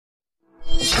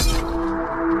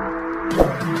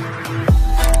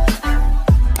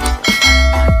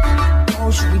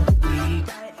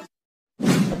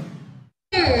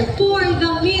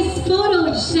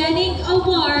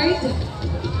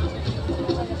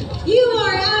You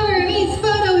are our Miss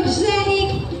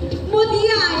Photogenic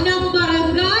Mutya ng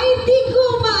Barangay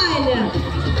Tiguman.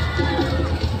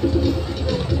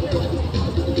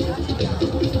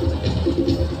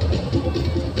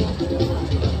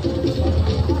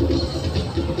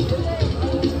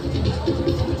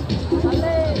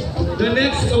 The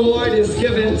next award is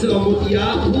given to a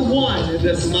Mutya who won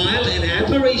the smile and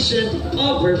admiration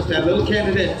of her fellow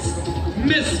candidates.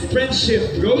 Miss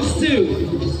Friendship goes to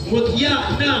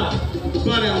Mutya ng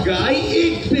Barangay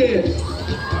Igpit.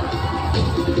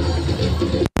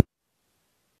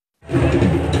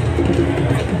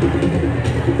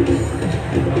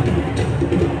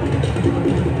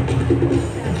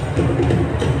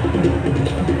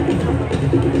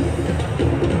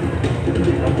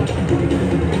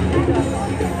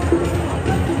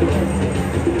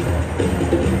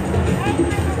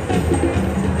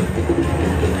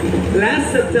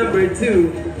 Last September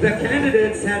 2, the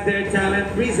candidates had their talent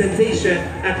presentation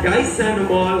at Gaisano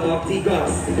Mall of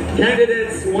Digos.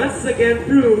 Candidates once again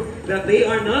proved that they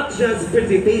are not just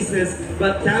pretty faces,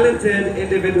 but talented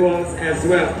individuals as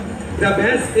well. The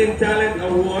Best in Talent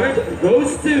Award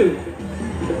goes to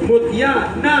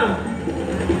Mutya ng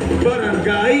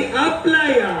Barangay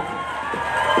Aplaya.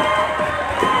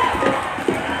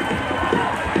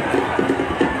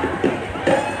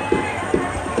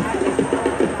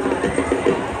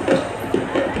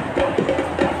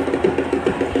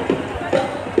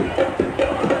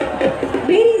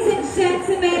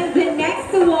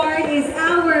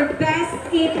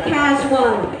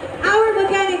 Casual. Our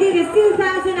arawNgDigoscity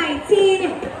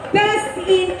 2019 Best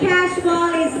in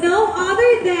Casual is no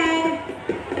other than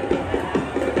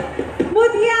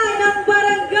Mutya ng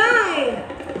Barangay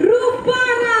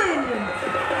Ruparan.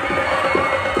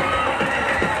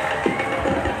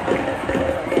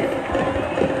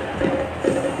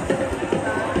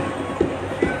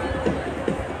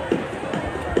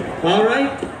 All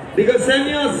right,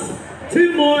 Digoseños,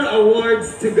 2 more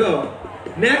awards to go.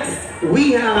 Next,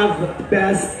 we have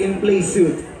Best in Play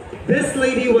Suit. This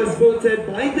lady was voted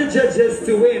by the judges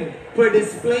to win for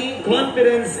displaying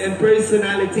confidence and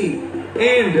personality.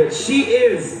 And she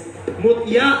is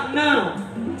Mutya ng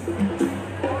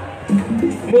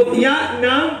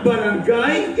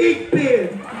Barangay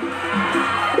Igpit.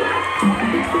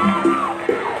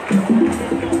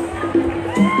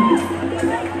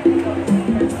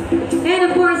 And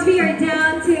of course, we are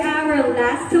down to our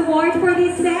last award for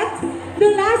this set.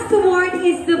 The last award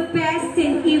is the Best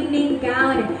in Evening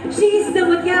Gown. She is the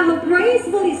Mutya who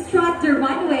gracefully strut the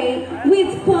runway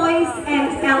with poise and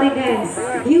elegance.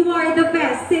 You are the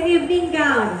Best in Evening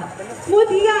Gown.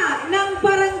 Mutya ng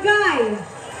Barangay.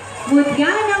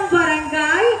 Mutya ng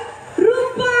Barangay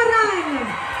Ruparan.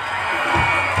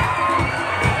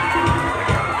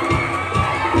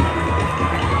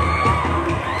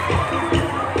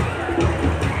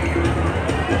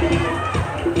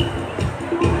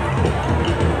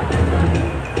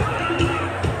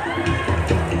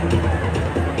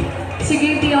 To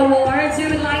give the awards, we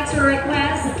would like to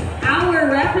request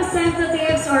our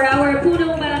representatives or our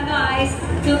punong barangays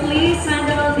to please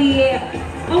handle the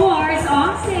awards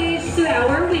on stage to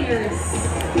our winners,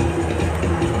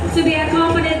 to be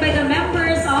accompanied by the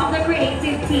members of the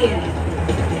creative team.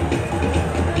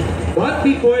 But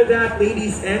before that,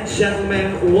 ladies and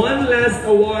gentlemen, one last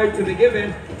award to be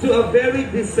given to a very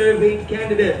deserving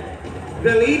candidate.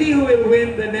 The lady who will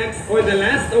win the next or the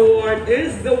last award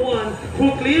is the one who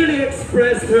clearly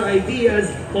expressed her ideas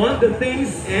on the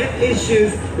things and issues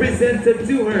presented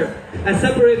to her. A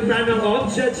separate panel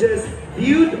of judges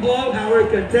viewed all our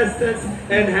contestants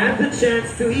and had the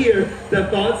chance to hear the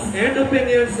thoughts and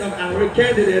opinions of our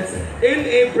candidates in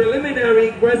a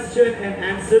preliminary question and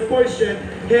answer portion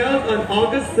held on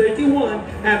August 31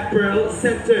 at Pearl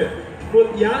Center.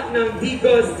 Mutya ng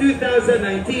Digos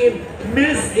 2019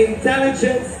 Miss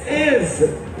Intelligence is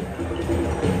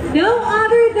no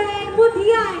other than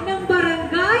Mutya ng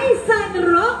Barangay San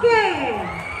Roque.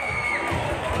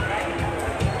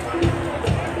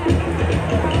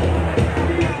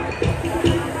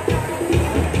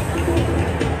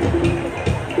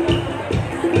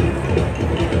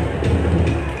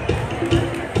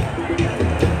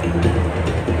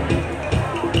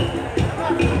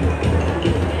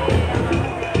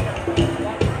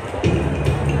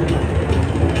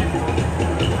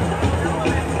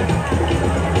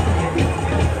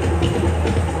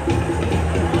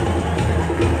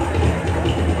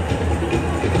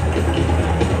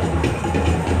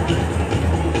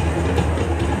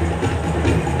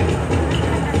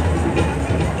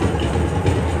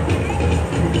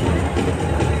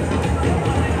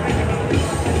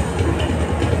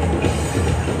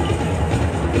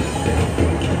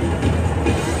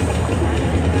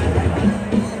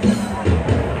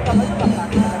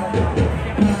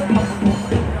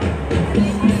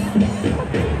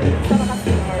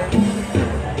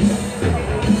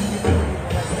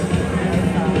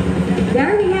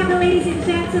 There we have it, ladies and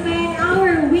gentlemen,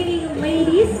 our winning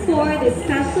ladies for the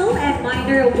special and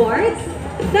minor awards.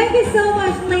 Thank you so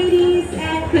much, ladies,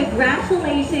 and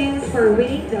congratulations for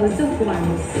winning those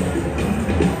awards.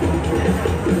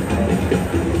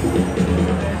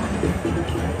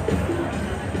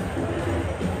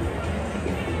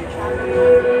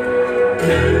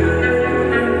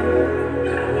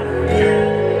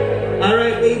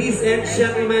 Alright, ladies and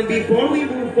gentlemen, before we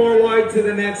move forward to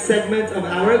the next segment of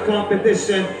our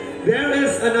competition, there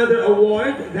is another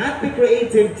award that the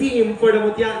creative team for the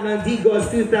Mutya Digos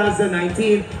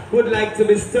 2019 would like to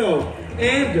bestow.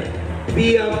 And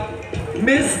the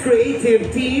Miss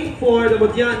Creative Team for the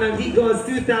Mutya Digos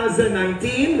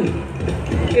 2019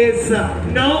 is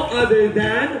no other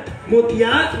than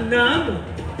Mutya ng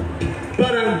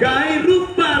Barangay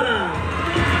Rupara.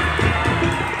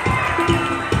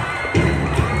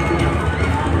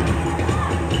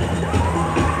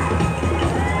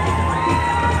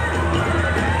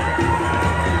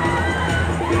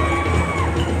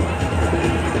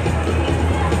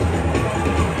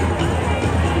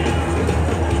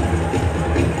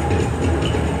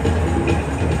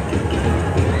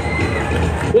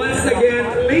 Once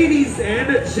again, ladies and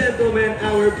gentlemen,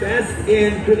 our best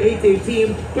in creative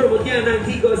team for Mutya ng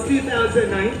Digos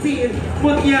 2019,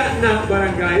 Mutya ng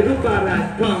Barangay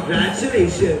Rupara.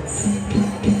 Congratulations!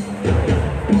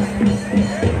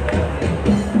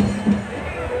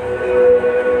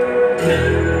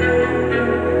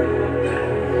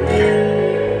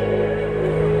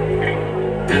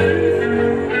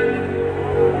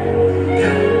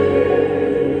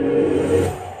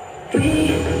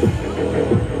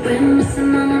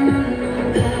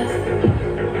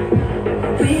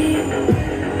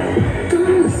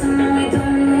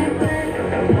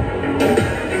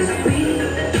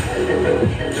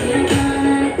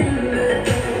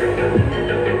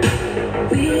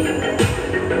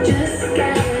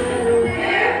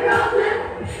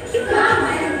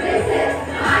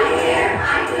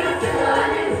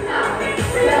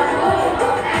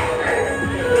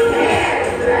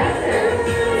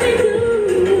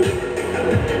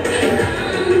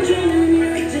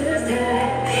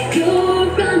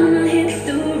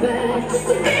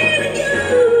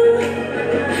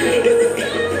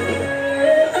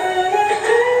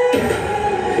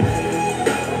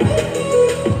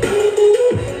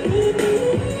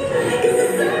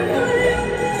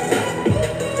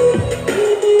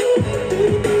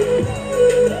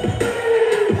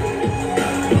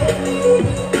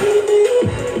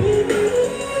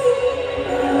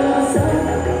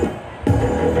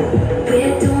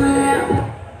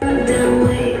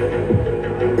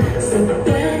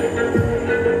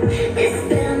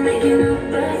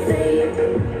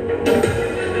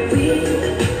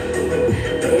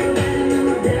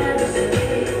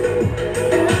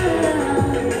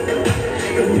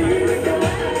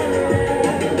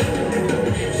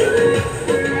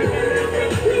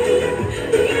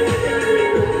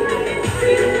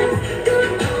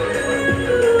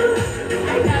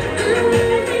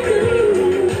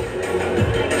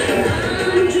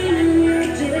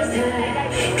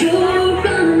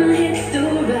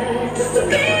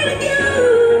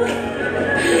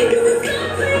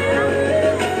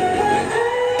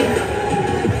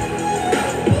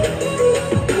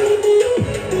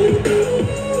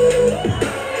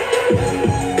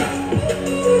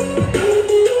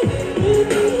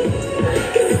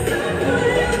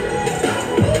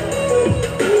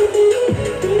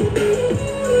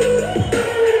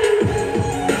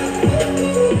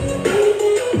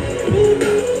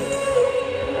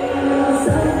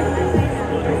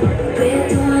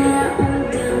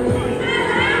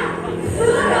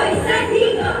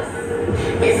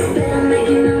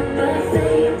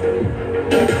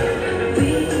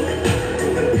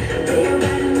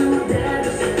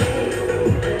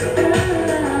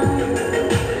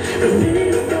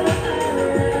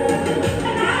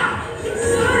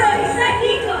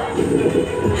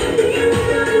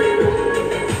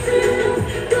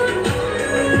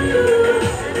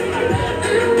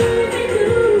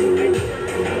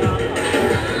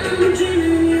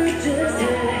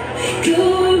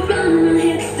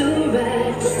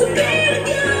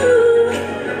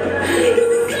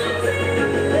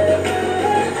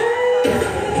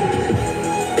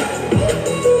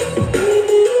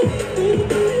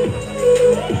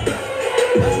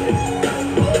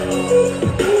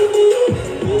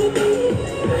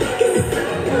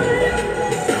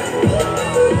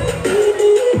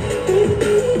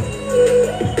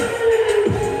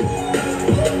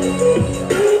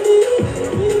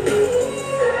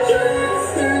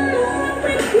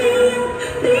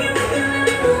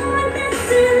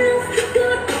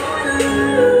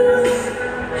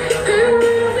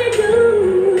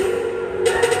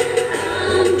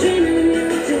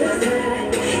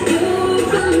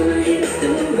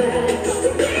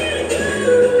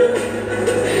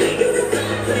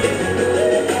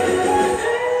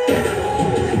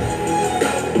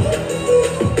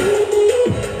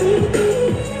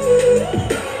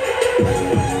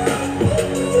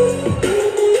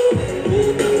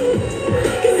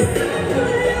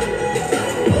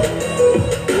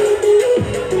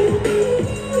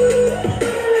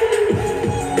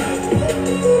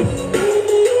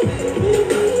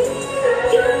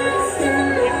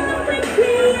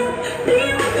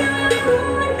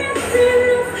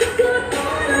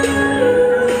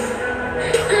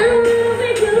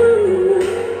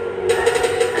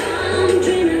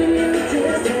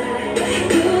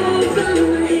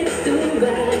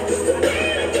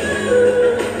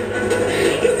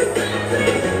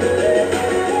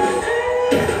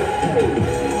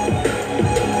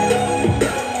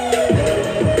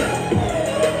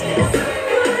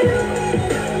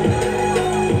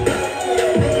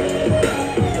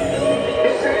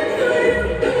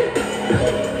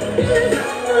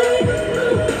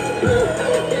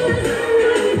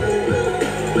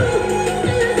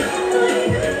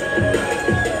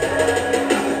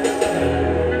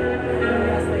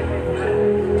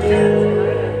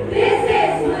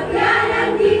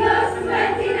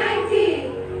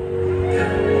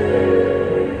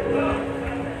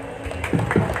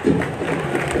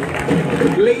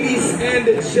 Ladies and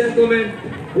gentlemen,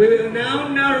 we will now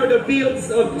narrow the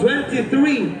fields of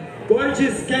 23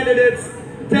 gorgeous candidates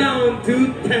down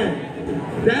to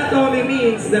 10. That only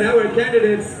means that our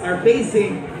candidates are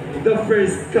facing the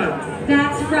first cut.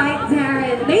 That's right,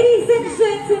 Darren. Ladies and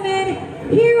gentlemen,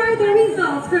 here are the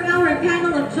results from our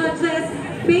panel of judges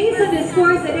based on the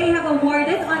scores that they have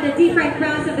awarded on the different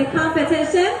rounds of the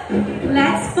competition.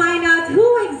 Let's find out who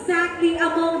exactly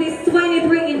among these 23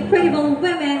 incredible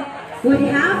women would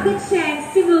have the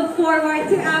chance to move forward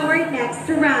to our next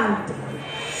round.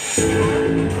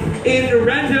 In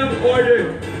random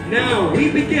order, now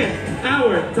we begin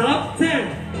our top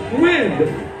 10 with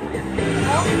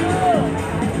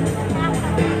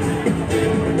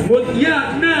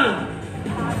Mutya ng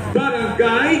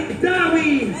Barangay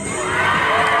Dawis.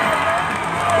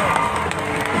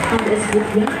 As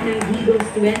arawNgDigos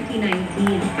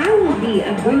 2019, I will be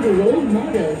a good role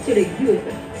model to the youth,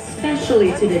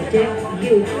 especially to the deaf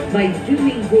youth, by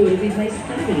doing good with my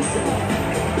studies.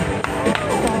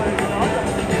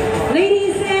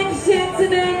 Ladies and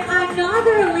gentlemen,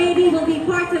 another lady will be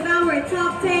part of our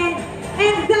top 10,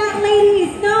 and that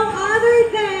lady is no other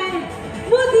than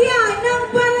Mutya ng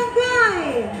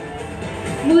Barangay!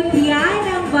 Mutya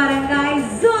ng Barangay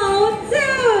Zone 2!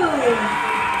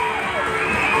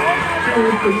 I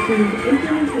will pursue the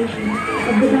implementation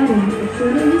of the government of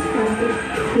this process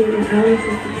here in our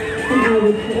city, and I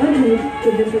will coordinate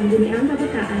with the Sangguniang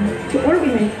Kabataan to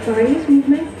organize various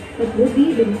movements that will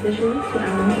be beneficial to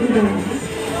our environment.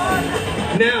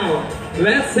 Now,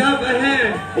 let's have a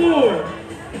hand for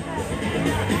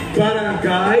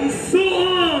Barangay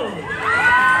Suong.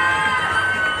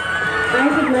 I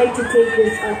would like to take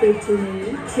this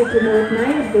opportunity to promote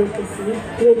my advocacy,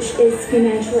 which is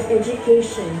financial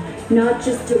education, not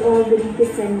just to all the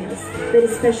Digosenios, but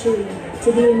especially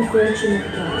to the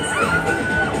unfortunate ones.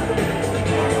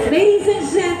 Ladies and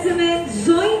gentlemen,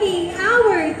 joining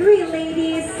our three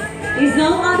ladies is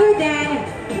no other than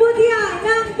Mutya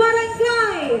ng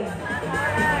Barangay!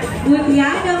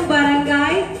 Mutya ng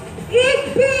Barangay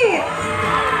Igpit!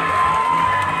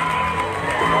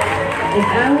 If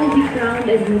I will be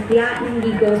crowned as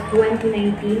arawNgDigos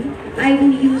 2019, I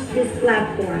will use this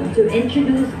platform to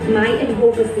introduce my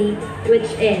advocacy, which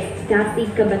is Dati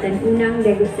Kabataan-Unang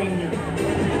Digosenyo.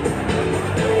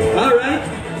 Alright,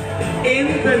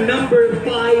 in the number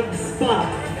 5 spot,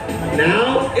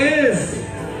 now is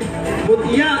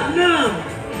Mutya ng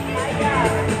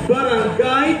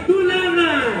Barangay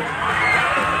Tulangan.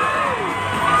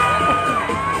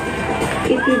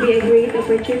 It will be a great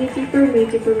opportunity for me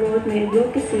to promote my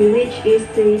advocacy, which is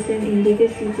tourism in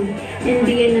Digoscity, and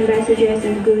be an ambassador of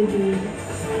good deeds.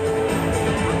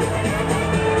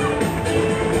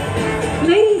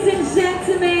 Ladies and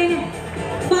gentlemen,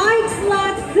 5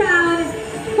 slots down,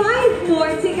 5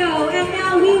 more to go, and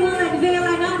now we will unveil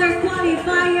another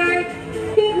qualifier.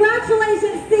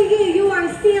 Congratulations to you, you are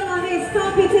still on this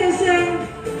competition.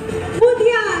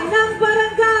 Mutya ng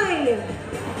Barangay!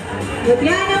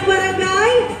 Mutya ng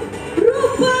Barangay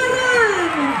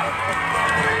Ruparan!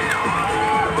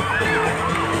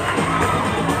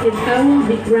 If I will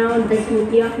be crowned as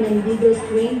arawNgDigos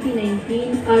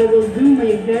 2019, I will do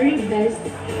my very best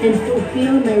and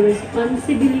fulfill my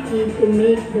responsibility to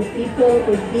make the people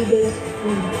of Digos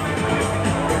free.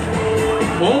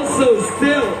 Also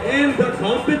still in the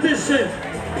competition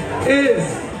is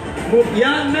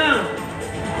Mutya ng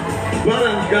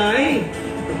Barangay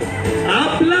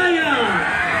Aplaya.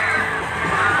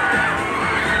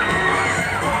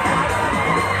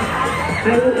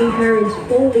 I will encourage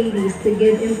all ladies to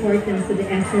give importance to the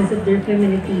essence of their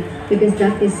femininity, because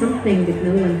that is something that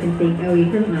no one can take away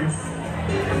from us.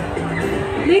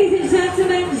 Ladies and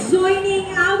gentlemen, joining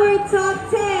our top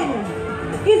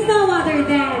 10 is no other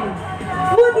than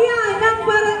Mutya ng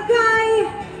Barangay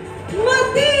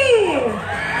Mati!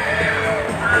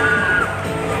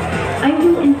 I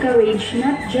will encourage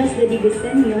not just the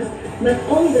Digosenios, but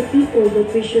all the people that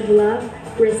we should love,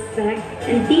 respect,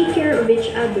 and take care of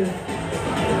each other.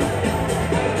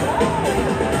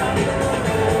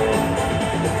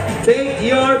 Take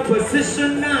your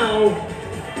position now,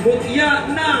 Mutya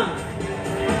ng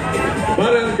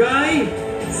Barangay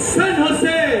San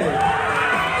Jose.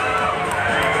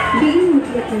 Being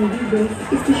arawNgDigos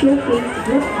is to showcase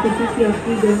what the city of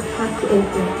Digos has to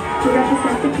offer, to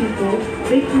represent the people,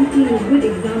 making a good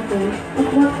example of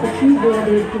what a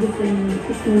true-blooded Digosenyo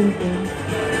is known for.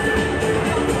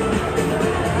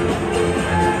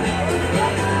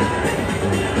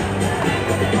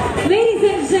 Ladies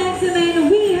and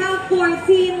gentlemen, we have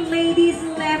 14 ladies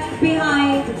left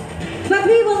behind, but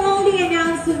we will only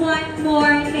announce one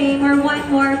more name or one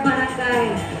more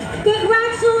barangay.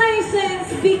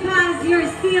 Congratulations! because you're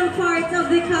still part of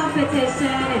the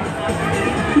competition.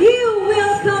 You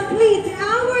will complete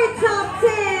our top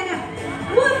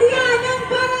 10 Mutya ng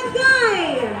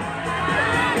Barangay.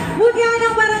 Mutya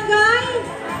ng Barangay?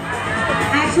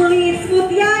 Actually, it's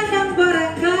Mutya ng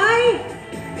Barangay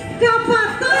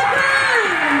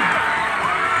Kapatukan!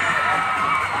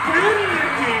 Crowning your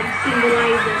head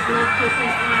symbolizes not just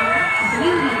an honor,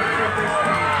 beauty for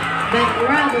person, but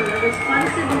rather a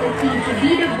responsibility to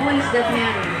be the voice that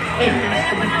matters and has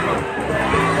to be heard.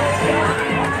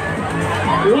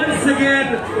 Once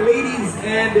again, ladies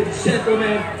and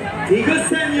gentlemen, Digos,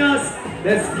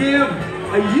 let's give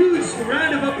a huge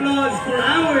round of applause for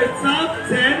our top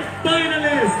 10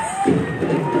 finalists.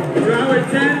 For our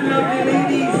 10 lovely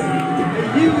ladies, a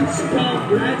huge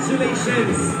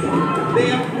congratulations. They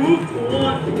have moved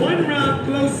one round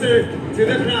closer to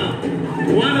the crown.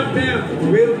 One of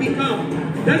them will become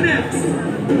the next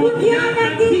Mutya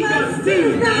ng Digos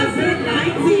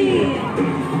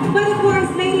 2019. But of course,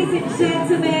 ladies and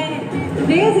gentlemen,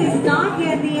 this is not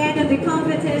yet the end of the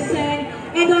competition.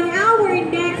 And on our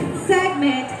next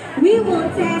segment, we will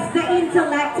test the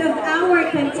intellect of our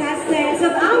contestants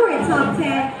of our top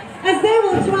 10 as they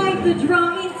will try to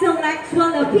draw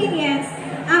intellectual opinions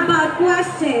about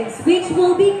questions which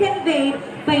will be conveyed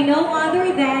by no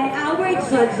other than our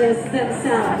judges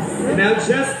themselves. Now,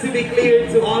 just to be clear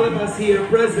to all of us here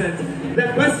present, the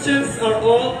questions are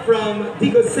all from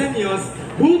Digoseños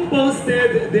who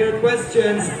posted their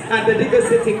questions at the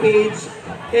Digoscity page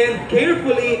and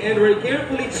were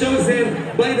carefully chosen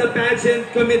by the pageant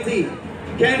committee.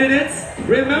 Candidates,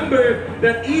 remember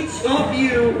that each of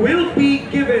you will be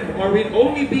given or will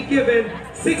only be given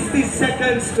 60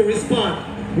 seconds to respond.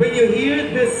 When you hear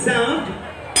this sound,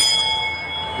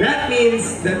 that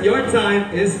means that your time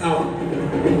is out.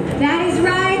 That is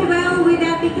right. Well, with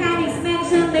that mechanics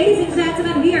mentioned, ladies and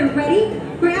gentlemen, we are ready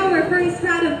for our first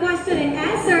round of question and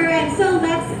answer. And so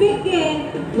let's begin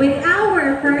with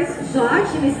our first judge,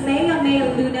 Miss Mayo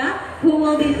Luna, who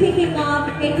will be picking up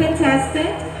a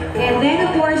contestant. And then,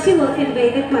 of course, she will convey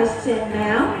the question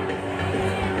now.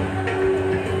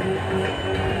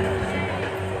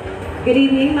 Good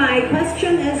evening. My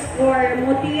question is for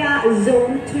Mutya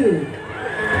Zone 2.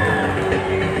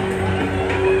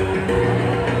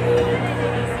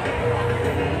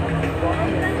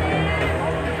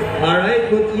 Alright,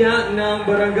 Mutya ng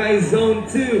Barangay Zone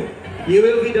 2. You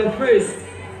will be the first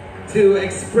to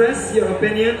express your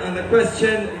opinion on the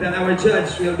question that our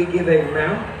judge will be giving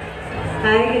now.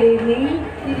 Hi, good evening.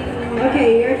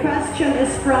 Okay, your question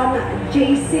is from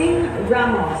Jason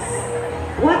Ramos.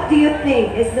 What do you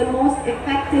think is the most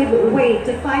effective way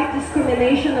to fight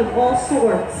discrimination of all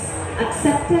sorts?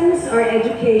 Acceptance or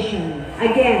education?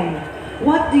 Again,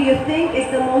 what do you think is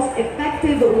the most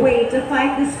effective way to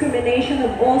fight discrimination of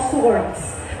all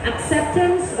sorts?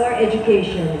 Acceptance or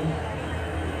education?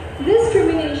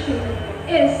 Discrimination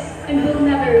is and will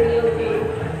never be okay.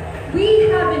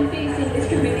 We have been facing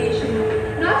discrimination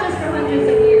not just for hundreds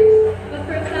of years, but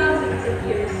for thousands of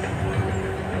years.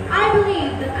 I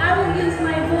believe that I will use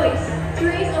my voice to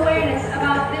raise awareness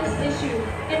about this issue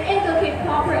and inculcate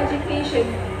proper education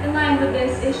in line with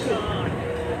this issue.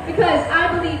 Because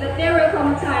I believe that there will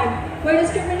come a time where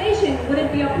discrimination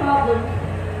wouldn't be a problem.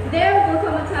 There will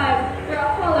come a time where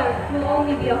a color will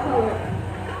only be a color.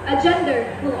 A gender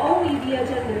will only be a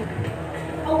gender.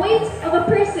 A weight of a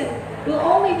person will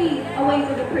only be a weight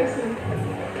of a person.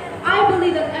 I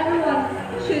believe that everyone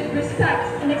should respect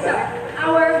and accept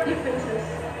our differences.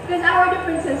 Because our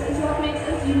differences is what makes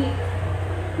us unique.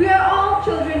 We are all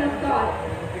children of God.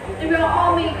 And we are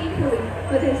all made equally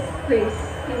with His grace.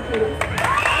 Thank you.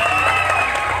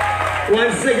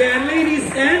 Once again,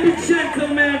 ladies and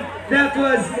gentlemen, that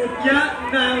was Mutya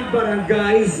ng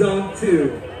Barangay Zone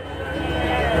 2.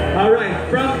 Alright,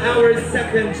 from our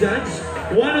second judge,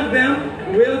 one of them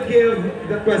will give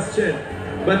the question.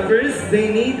 But first, they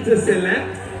need to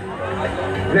select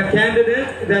the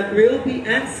candidate that will be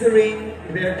answering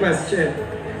their question.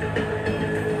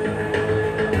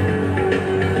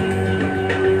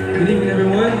 Good evening,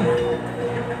 everyone.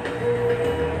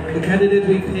 The candidate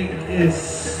we pick is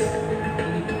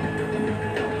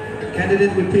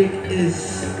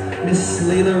Miss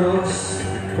Leila Rose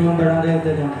from Barangay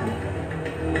Litchonan.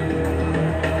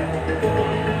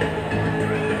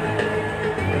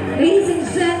 Ladies and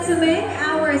gentlemen,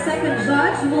 our second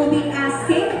judge will be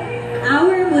asking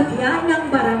our Mutya ng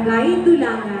Barangay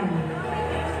Dulangan.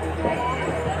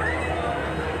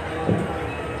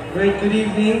 Right, good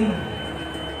evening.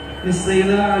 Miss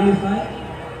Leila, are you fine?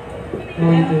 How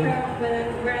are you doing?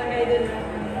 Barangay Del Sur.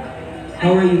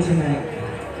 How are you tonight?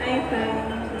 I'm fine.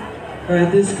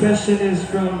 Alright, this question is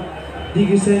from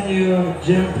Digosenyo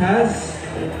Gem Paz.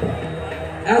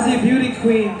 As a beauty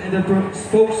queen and a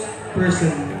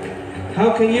spokesperson,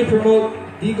 how can you promote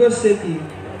Digos City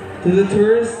to the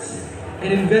tourists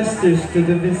and investors to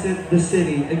visit the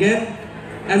city? Again,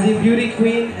 as a beauty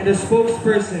queen and a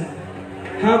spokesperson,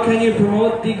 how can you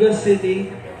promote Digos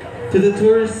City to the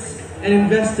tourists and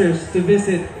investors to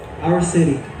visit our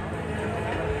city?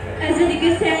 As a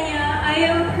Digosenya, I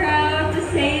am proud to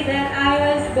say that I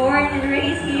was born and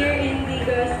raised here in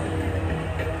Digos.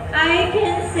 I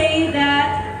can say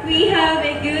that we have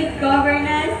a good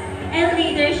governance and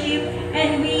leadership,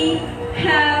 and we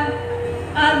have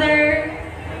other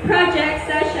projects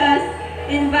such as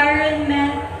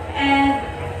environment and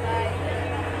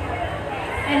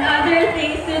other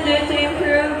things to do to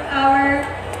improve our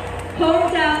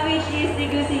hometown, which is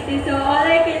Digos City. So all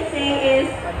I can say is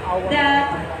that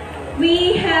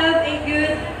we have a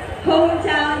good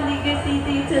hometown, Digos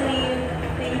City, to live.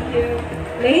 Thank you.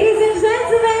 Ladies and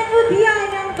gentlemen, Mutya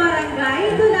ng Barangay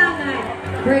Tulangan.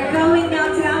 We're going now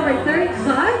to our third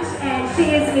judge, and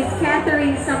she is Miss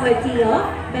Catherine Samudio.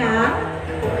 Ma'am.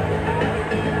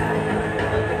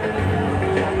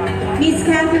 Miss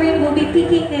Catherine will be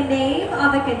picking the name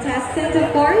of a contestant,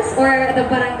 of course, or the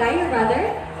barangay, rather.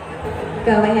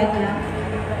 Go ahead, ma'am.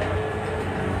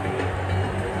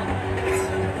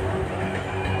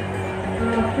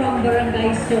 From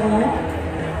Barangay Suong.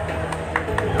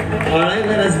 Alright,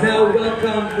 let us now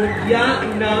welcome Mutya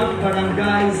ng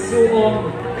Barangay Suong.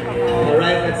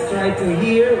 Alright, let's try to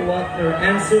hear what her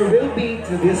answer will be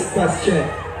to this question.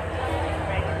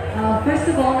 First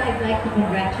of all, I'd like to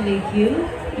congratulate you.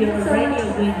 You're already a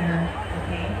winner.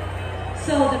 Okay.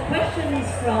 So the question is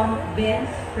from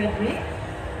Vince Frederick.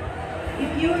 If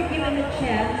you were given a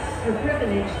chance or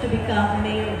privilege to become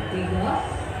mayor of Digos,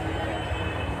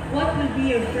 what would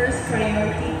be your first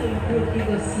priority to improve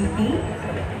Digos City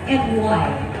and why?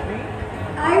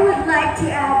 I would like to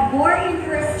add more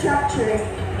infrastructures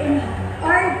in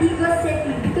our Digos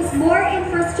City, because more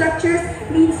infrastructures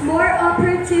means more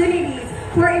opportunities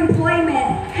for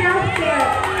employment, healthcare,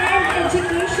 and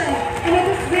education. And it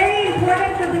is very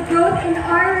important for the growth in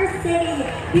our city,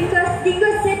 because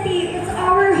Digos City is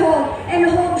our home, and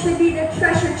home should be the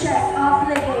treasure chest of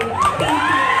living. Thank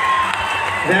you.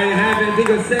 There you have it,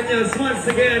 Digosenyos. Once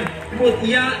again,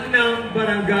 Mutya ng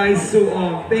Barangay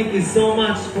Suong. Thank you so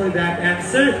much for that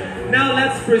answer. Now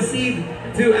let's proceed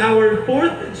to our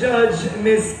fourth judge,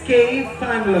 Miss Kay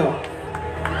Fanlo.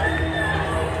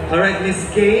 Alright, Miss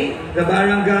Kay, the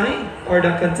barangay or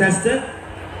the contestant?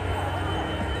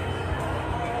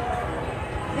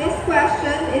 This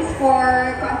question is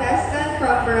for contestant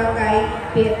from Barangay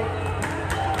Pit.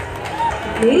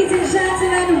 Ladies and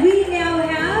gentlemen, we now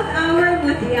have our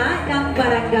Mutya ng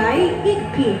Barangay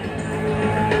Igpit.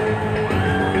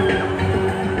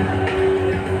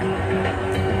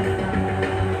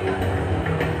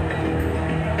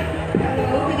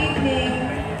 Hello, good evening.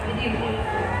 Good evening.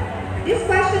 This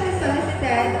question is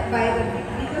solicited by the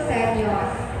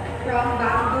Digosenyos from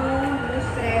Bamboo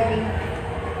Lustre.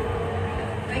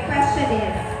 My question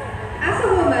is, as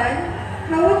a woman,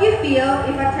 how would you feel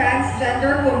if a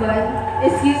transgender woman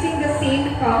is using the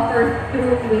same comfort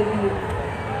room with you?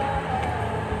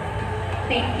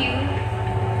 Thank you.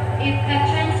 If a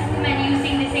trans woman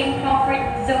using the same comfort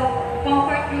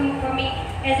room for me,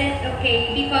 is it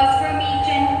okay? Because for me,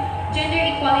 gender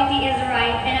equality is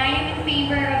right, and I am in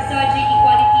favor of such an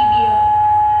equality bill.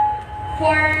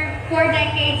 For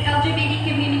decades, LGBT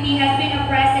community has been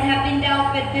oppressed and have been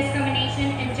dealt with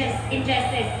discrimination and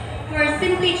injustice for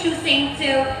simply choosing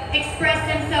to express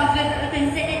themselves with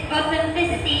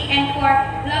authenticity and for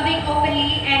loving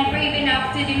openly and brave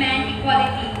enough to demand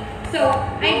equality. So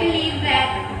I believe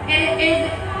that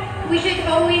we should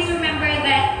always remember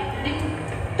that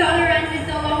tolerance is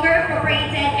no longer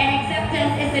appropriated and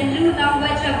acceptance is the new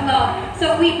language of love.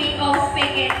 So we may all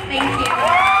speak it. Thank you.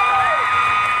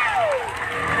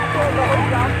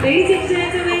 Ladies and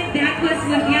gentlemen, that was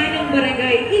Mutya ng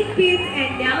Barangay Igpit,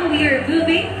 and now we are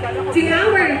moving to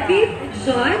our fifth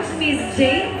judge, Miss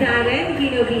Jane Darren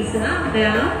Hinobisa.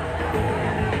 Now,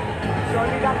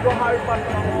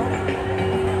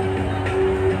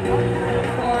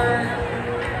 For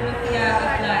Mutya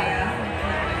Aplaya.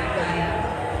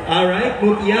 Alright,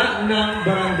 Mutya ng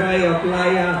Barangay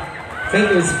Aplaya. Take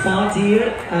your spot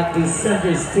here at the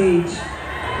center stage.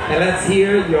 And let's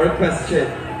hear your question.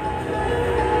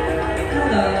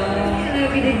 Hello,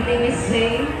 good evening, Miss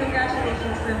Jane.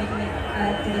 Congratulations for making it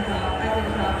to the top 10.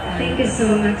 thank you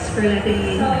so much for letting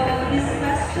me. So this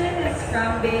question is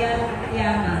from Bea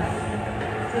Llamas.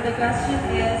 So the question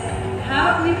is,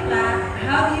 how do you plan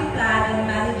on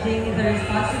managing the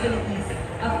responsibilities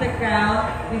of the crown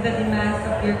with the demands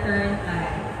of your current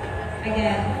life?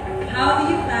 Again, how do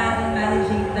you plan on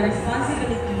managing the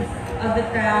responsibilities of the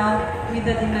crown with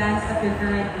the demands of your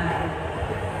current life?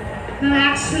 Well,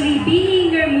 actually, being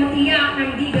your Mutya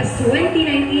ng Digos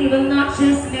 2019 will not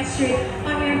just measure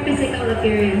on your physical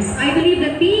appearance. I believe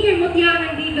that being your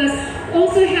Mutya ng Digos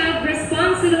also have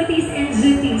responsibilities and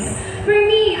duties. For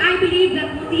me, I believe that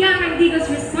Mutya ng Digos'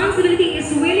 responsibility is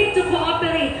willing to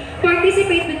cooperate,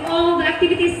 participate with all the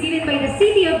activities given by the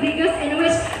city of Digos, in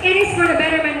which it is for the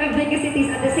betterment of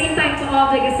Digosities at the same time to all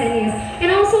Digosenians.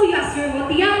 And also, yes, your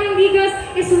Mutya ng Digos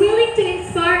is willing to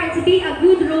inspire and to be a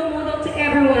good role model to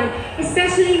everyone,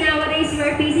 especially nowadays we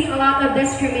are facing a lot of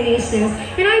discriminations.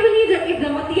 And I believe that if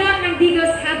the Mutya ng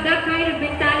Digos have that kind of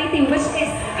mentality, which is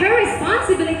her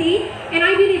responsibility, and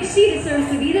I believe she deserves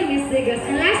to be the Miss Digos.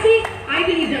 And lastly, I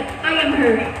believe that I am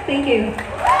her. Thank you.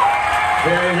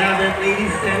 There you have it,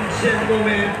 ladies and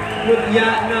gentlemen.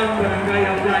 Mutya ng Barangay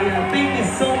Aplaya. Thank you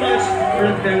so much for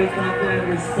a very confident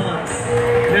response.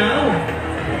 Now,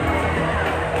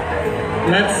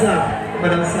 let's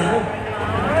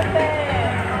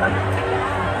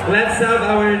have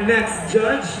our next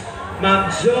judge, Ma'am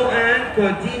Joanne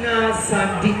Codina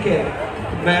Sandique.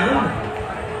 Ma'am?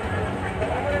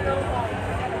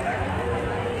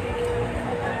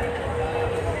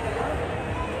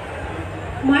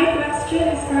 My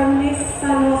question is from Miss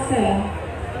San Jose.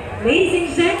 Ladies and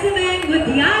gentlemen,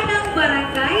 Mutya ng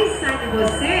Barangay San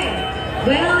Jose.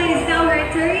 Well, it is now her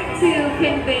turn to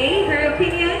convey her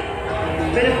opinion.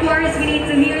 But of course, we need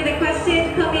to hear the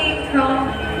question coming from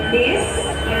Miss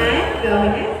Anne. Go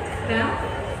ahead, ma'am.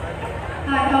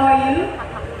 Hi, how are you?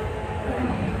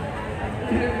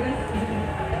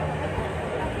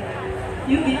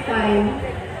 You'll be fine.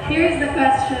 Here's the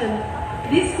question.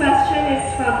 This question is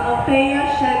from Althea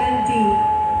Shannon D.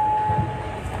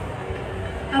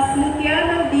 As Mutya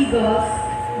ng Digos,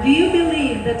 do you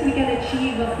believe that we can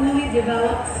achieve a fully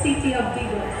developed city of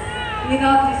Digos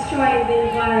without destroying the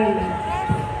environment?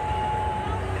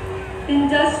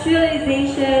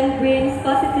 Industrialization brings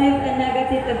positive and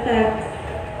negative effects.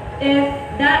 If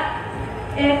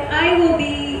I will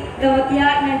be the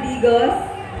Mutya ng Digos,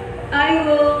 I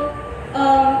will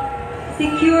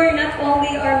secure not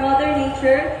only our mother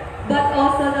nature, but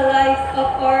also the lives of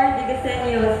our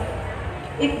Digoseños.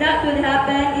 If that would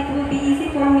happen, it will be easy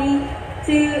for me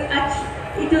to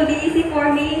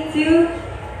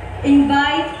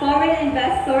invite foreign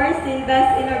investors to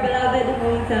invest in our beloved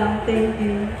hometown. Thank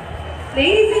you.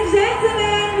 Ladies and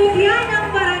gentlemen, Mutya ng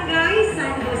Barangay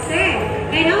San Jose.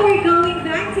 And now we're going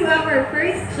back to our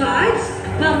first judge,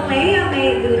 Ma'am Leia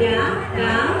May Luna.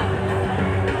 Ma'am.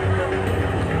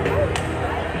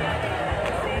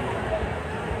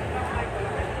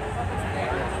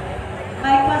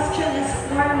 My question is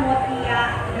for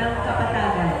Mutya ng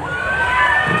Kapatagan.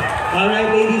 Alright,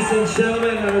 ladies and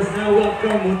gentlemen, let us now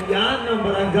welcome Mutya ng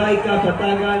Barangay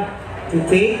Kapatagan to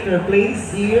take her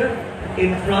place here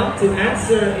in front to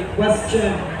answer a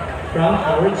question from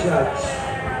our judge.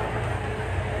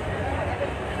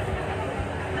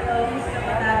 Hello, Ms.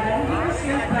 Kapatagan. Here's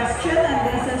your question, and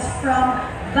this is from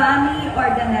Vani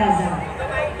Ordaneza.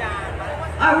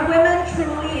 Are women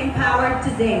truly empowered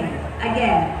today?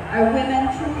 Again, are women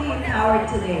truly empowered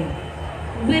today?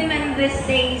 Women these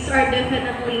days are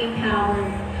definitely empowered.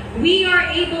 We are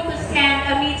able to stand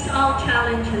amidst all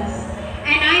challenges.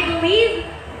 And I believe,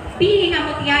 being a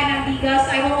Mutya ng Digos,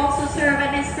 I will also serve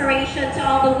an inspiration to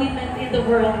all the women in the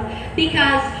world.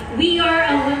 Because we are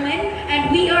a woman and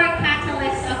we are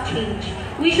catalysts of change.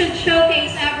 We should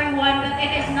showcase everyone that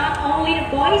it is not only the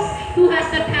boys who has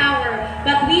the power,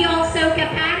 but we also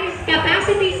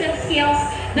capacities and skills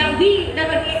that would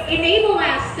enable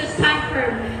us to stand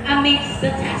firm amidst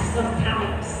the test of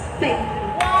times. Thank you.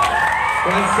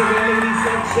 Once again, ladies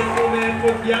and gentlemen,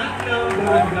 Mutya ng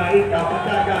Barangay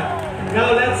Kapatagan.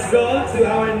 Now let's go to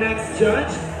our next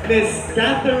judge, Miss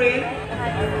Catherine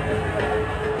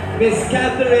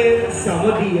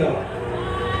Samudio.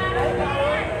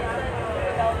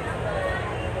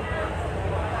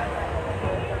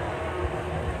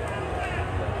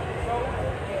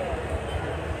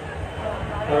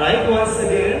 Alright, once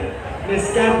again, Miss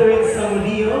Catherine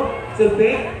Samudio to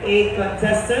pick a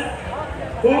contestant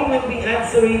who will be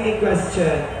answering a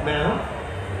question. Ma'am?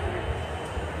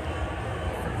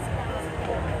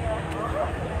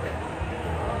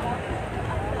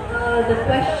 The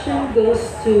question goes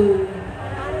to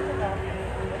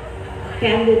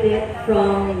candidate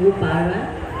from Ruparan.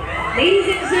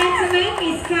 Ladies and gentlemen,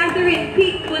 Miss Catherine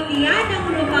Pic Mutya ng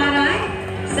Ruparan.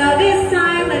 So this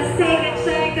time, let's take a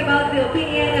check about the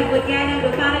opinion of Mutya and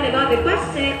Lupanan about the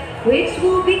question, which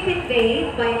will be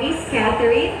conveyed by Miss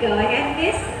Catherine. Go ahead,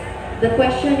 Miss. The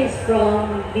question is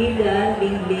from Lila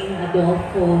Lingling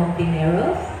Adolfo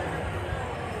Dineros.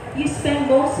 You spend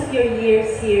most of your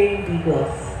years here in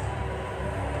Digos.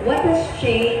 What has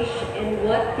changed and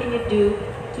what can you do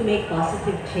to make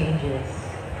positive changes?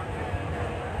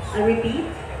 I repeat,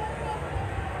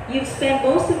 you've spent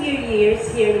most of your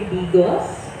years here in Digos.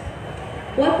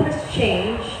 What has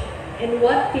changed and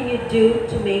what can you do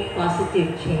to make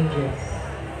positive changes?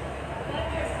 What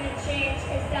has been changed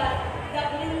is that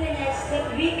cleanliness that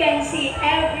we can see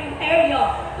every area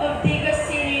of Digos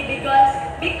City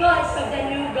because of the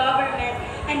new government.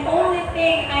 And only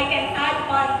thing I can add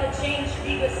on to change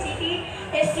Digos City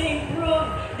is to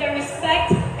improve the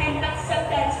respect and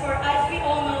acceptance, for as we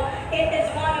all know, it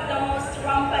is one of the most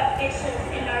rampant issues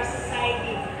in our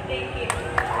society. Thank you.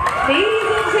 Ladies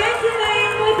and gentlemen,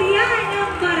 Mutya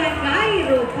ng Barangay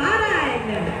Ruparan.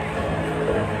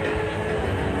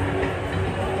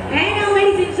 And now,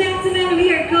 ladies and gentlemen,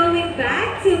 we are going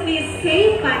back to Miss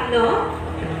Kay Pano.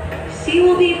 She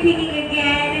will be picking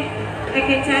again a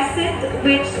contestant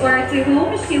to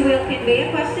whom she will convey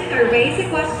a question or raise a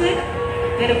question.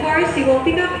 And of course, she will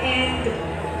pick up and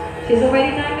she's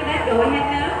already done with that. Go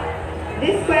ahead now.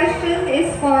 This question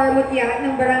is for Mutya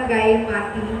ng Barangay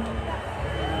Mati.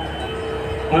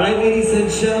 Alright, ladies and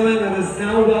gentlemen, let us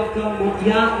now welcome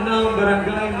Mutya ng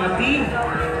Barangay Mati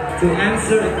to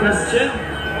answer a question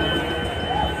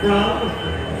from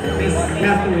Miss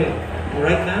Catherine.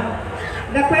 Alright now?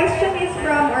 The question is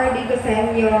from our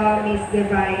Digosenyo, Miss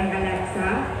Divine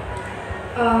Alexa.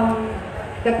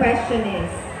 The question is,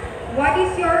 what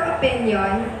is your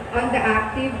opinion on the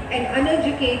active and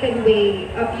uneducated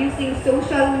way of using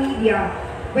social media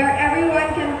where everyone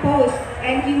can post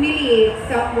and humiliate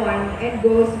someone and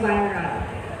goes viral?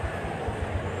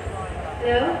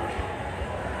 Hello?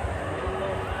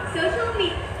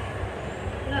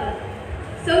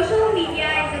 Social media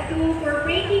is a tool for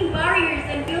breaking barriers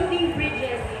and building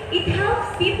bridges. It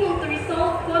helps people to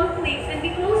resolve conflicts and be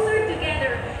closer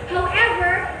together.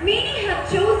 However, many have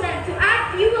chosen to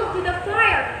add fuel to the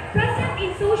fire present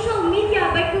in social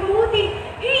media by promoting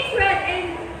hatred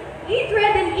and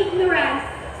ignorance.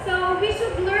 So we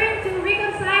should learn to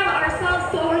reconcile ourselves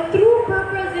to our true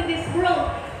purpose in this world,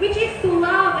 which is to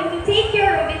love and to take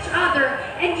care of each other,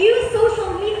 and use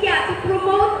social media to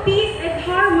promote peace and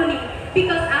harmony.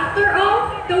 Because after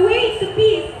all, the way to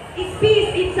peace is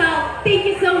peace itself. Thank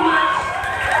you so much.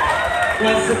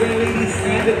 Once again, ladies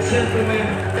and gentlemen,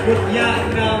 Mutya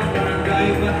ng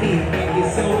Barangay Mati. Thank you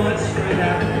so much for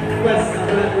that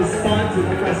response to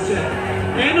the question.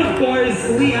 And of course,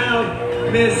 we have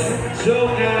Miss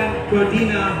Joanne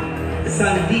Cordina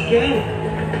Sandique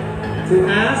to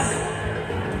ask,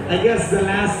 I guess, the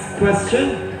last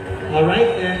question. All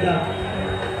right, and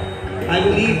I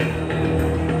believe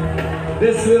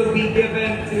this will be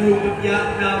given to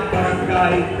Mutya ng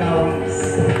Barangay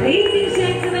Dawis. Ladies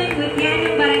and gentlemen, Mutya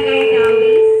ng Barangay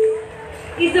Dawis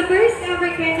is the first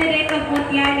ever candidate of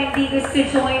Mutya ng Digos to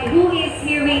join who is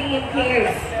hearing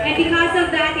impaired. And because of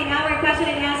that, in our question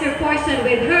and answer portion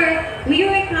with her, we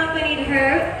are accompanied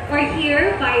her or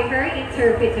here by her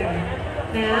interpreter.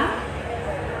 Now,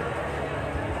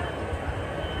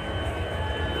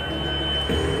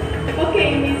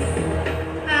 Okay, Miss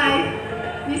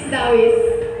Dawis.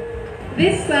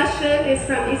 This question is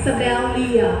from Isabel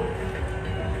Leah.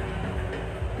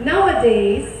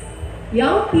 Nowadays,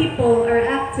 young people are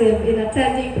active in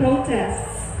attending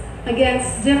protests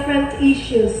against different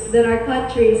issues that our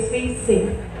country is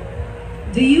facing.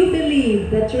 Do you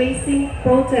believe that racing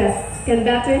protests can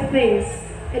better things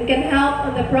and can help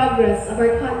on the progress of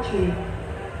our country?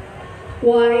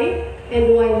 Why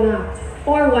and why not?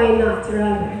 Or why not,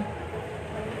 rather?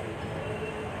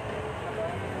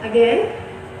 Again,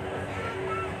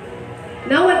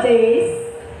 nowadays,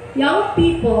 young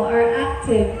people are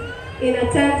active in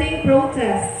attending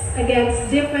protests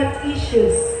against different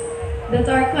issues that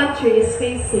our country is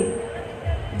facing.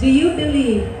 Do you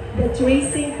believe that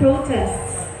racing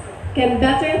protests can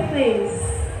better things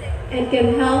and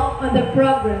can help on the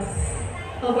progress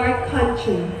of our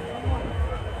country?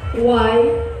 Why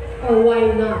or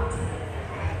why not?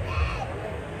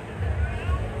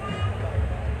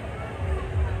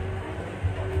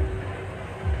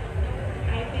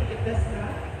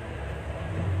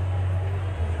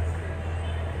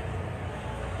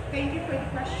 Thank you for the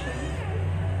question.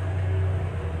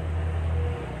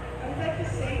 I would like to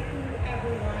say to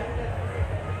everyone that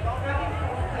having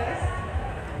protest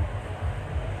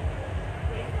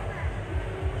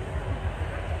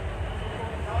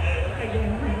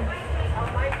again.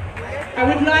 I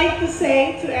would like to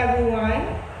say to everyone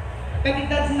that it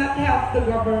does not help the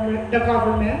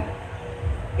government.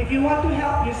 If you want to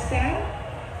help, you stand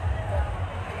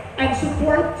and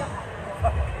support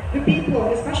the people,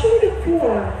 especially the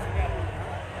poor.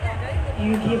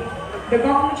 The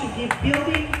government should give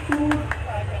building, food,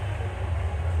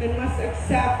 and must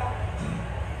accept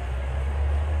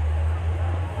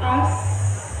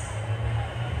us,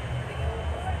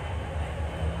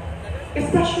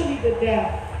 especially the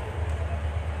deaf.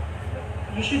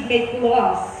 You should make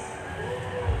laws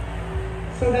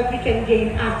so that we can gain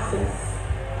access,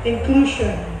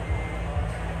 inclusion,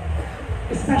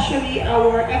 especially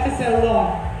our FSL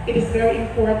law. It is very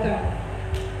important.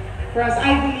 For us,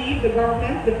 I believe the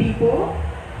government, the people.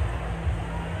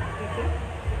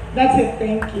 That's it.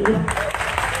 Thank you.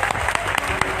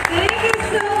 Thank you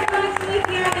so much,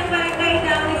 Mutya. The Barangay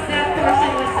Dawis, that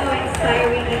portion was so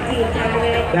inspiring indeed,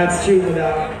 Jared. That's true,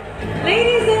 Madam.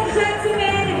 Ladies and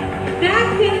gentlemen, that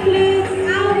concludes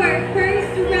our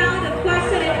first round of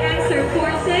question and answer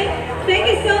portion. Thank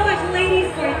you so much, ladies,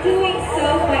 for doing so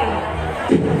well.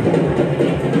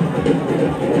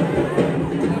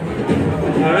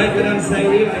 All right, Madam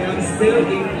Sairi, I am still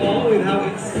in awe with how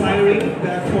inspiring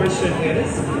that portion is.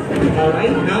 All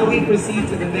right, now we proceed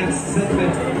to the next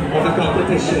segment of the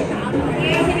competition.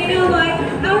 Yes, and you know what?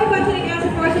 Our question and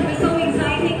answer portion was so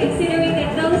exciting considering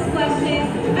that those questions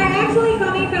are actually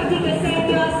coming from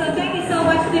Digosenios. So thank you so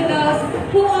much to those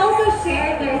who also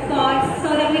shared their thoughts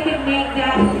so that we can make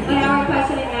that on our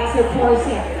question and answer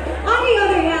portion. On the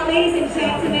other hand, ladies and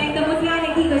gentlemen, the Mutya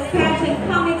ng Digos Pageant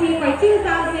Committee for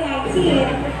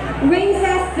 2019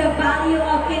 raises the value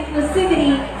of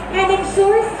inclusivity and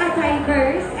ensures a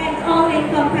diverse and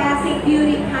all-encompassing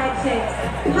beauty pageant.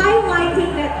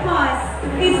 Highlighting that cause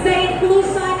is the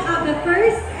inclusion of the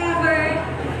first ever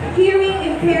hearing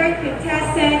impaired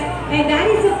contestant, and that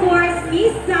is of course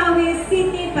Miss Dawis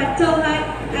Sydney Pantohan,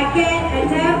 again a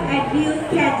deaf and mute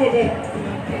candidate.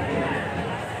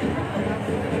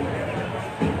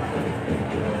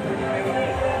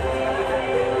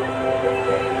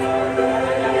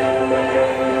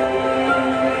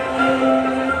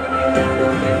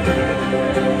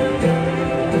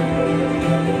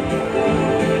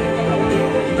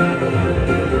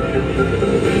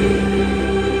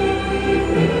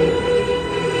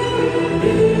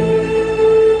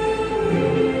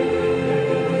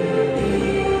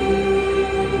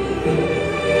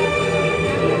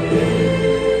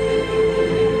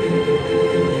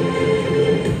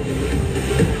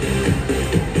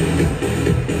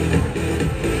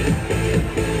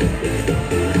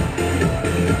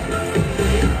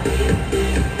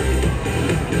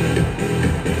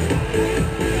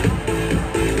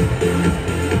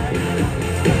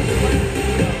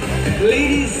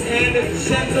 Ladies and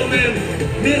gentlemen,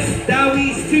 Miss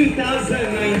Dawis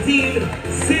 2019,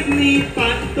 Sydney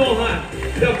Pantohan,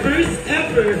 the first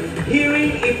ever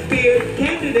hearing impaired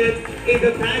candidate in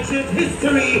the pageant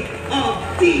history of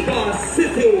Digos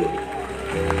City.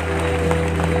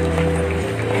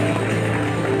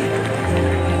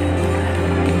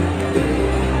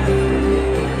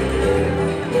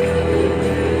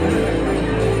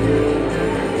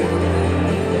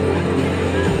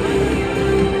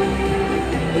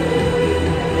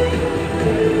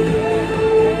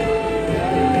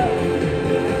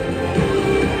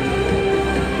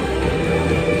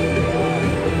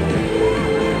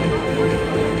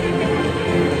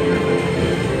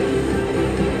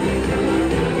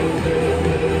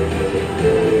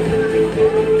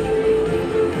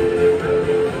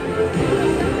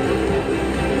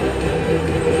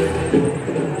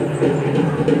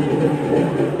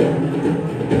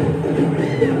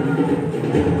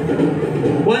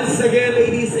 Once again,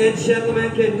 ladies and gentlemen,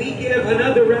 can we give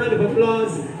another round of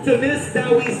applause to Miss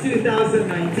Dawis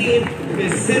 2019,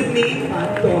 Miss Sydney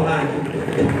Pantohan.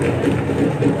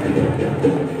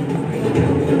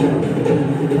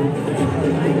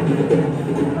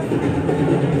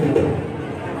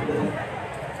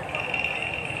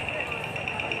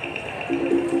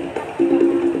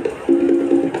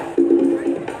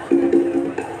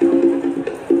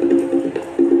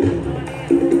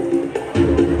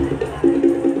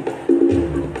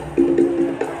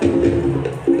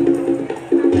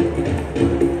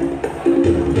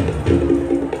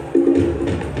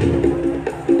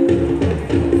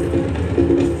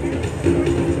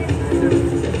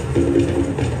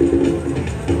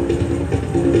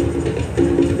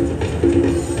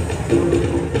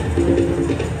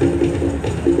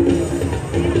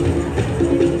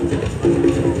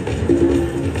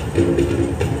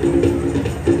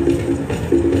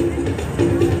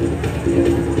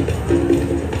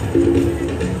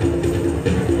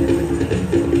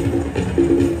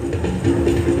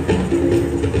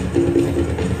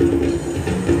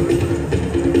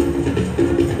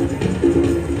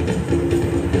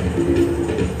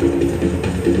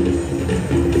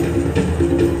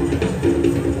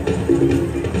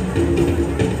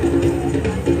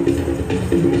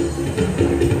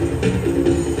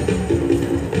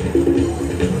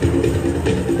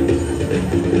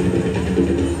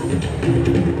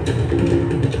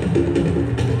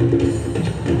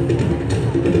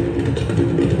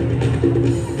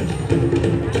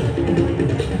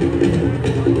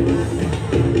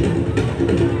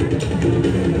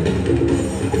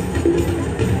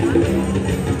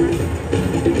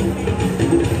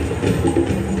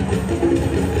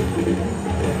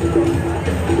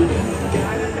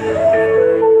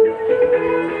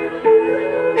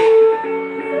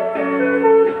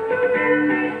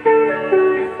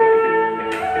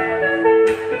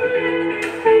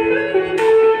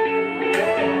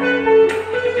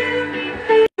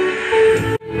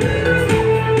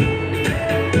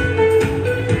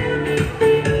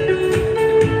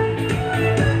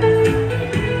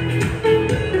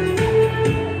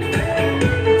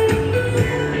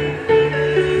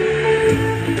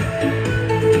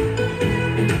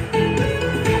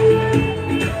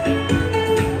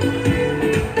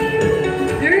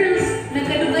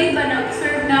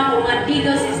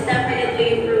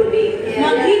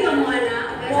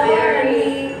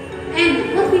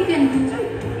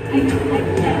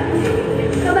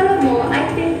 Kabalo mo, I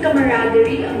think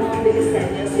camaraderie among the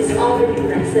Diseños is already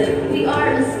present. We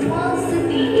are a small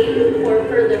city aiming for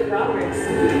further progress.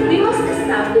 We must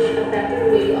establish a better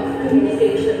way of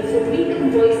communication so we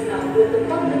can voice out what the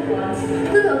public wants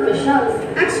to the officials.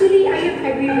 Actually, I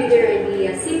agree with your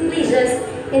idea. Simply just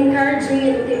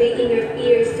encouraging and motivating your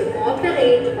peers to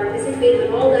cooperate, to participate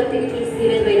in all the activities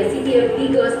given by the City of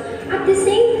Digos. At the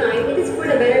same time, it is for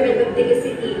the betterment of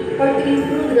Digoscity or to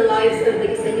improve the lives of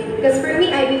Digoscity. Because for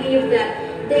me, I believe that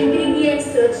the ingredients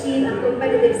to achieve a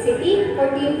competitive city or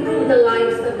to improve the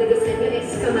lives of Digoscity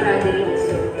is camaraderie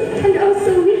also. And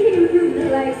also, we can improve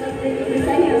the lives of the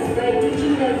Diseños by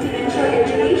teaching them financial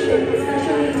education,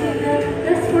 especially to the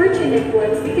less fortunate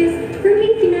ones, because for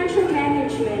me, financial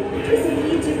management is a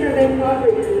key to prevent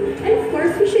poverty. And of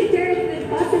course, we should pair it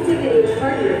with positivity and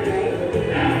hard work, right?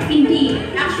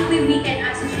 Indeed, actually we can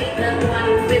associate that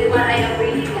one with what I am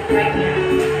reading right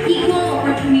now. Equal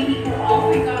opportunity for all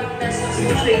regardless of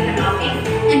socioeconomic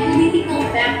and political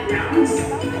backgrounds,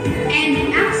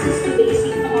 and access to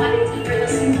basic commodity are the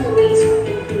simple ways to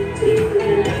improve the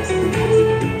lives of the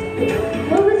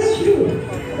Well, it's true.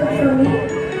 But for me,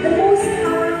 the most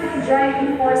powerful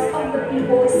driving force of the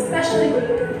people, especially the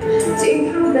youth, to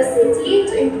improve the city,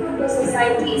 to improve the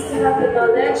society, is to have the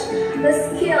knowledge, the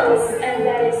skills, and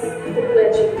that is the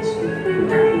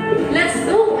education. Let's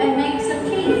go and make some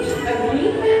change. Agree?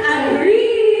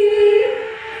 Agree!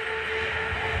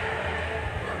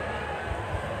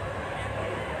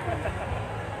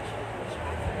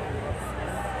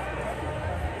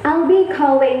 I'll be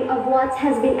calling of what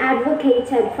has been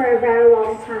advocated for a very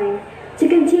long time, to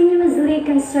continuously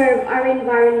conserve our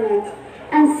environment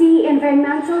and see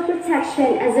environmental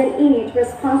protection as an innate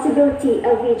responsibility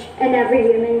of each and every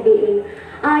human being.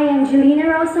 I am Julina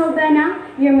Rosalbena,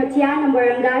 your Mutya ng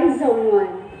Barangay Zone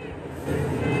 1.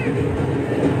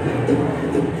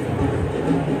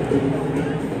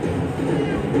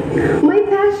 My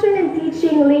passion in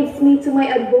teaching leads me to my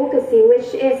advocacy,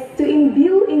 which is to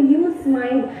imbue in youth's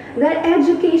mind that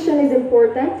education is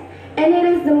important and it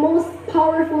is the most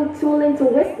powerful tool into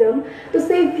wisdom to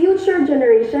save future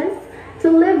generations, to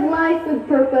live life with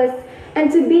purpose,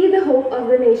 and to be the hope of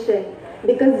the nation,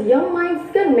 because young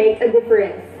minds can make a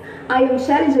difference. I am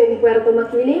Sherry Joy Puerto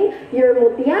Makiling, your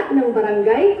Mutya ng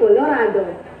Barangay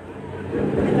Colorado.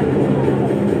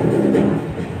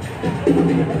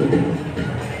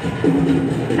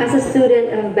 As a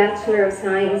student of Bachelor of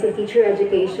Science in Teacher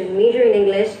Education, major in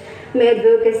English, my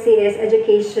advocacy is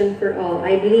education for all.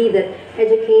 I believe that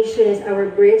education is our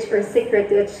bridge or secret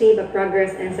to achieve a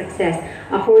progress and success.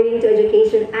 According to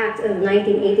Education Act of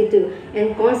 1982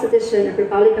 and Constitution of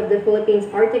Republic of the Philippines,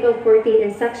 Article 14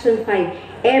 and Section 5,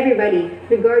 everybody,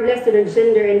 regardless of their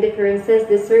gender and differences,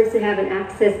 deserves to have an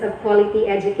access of quality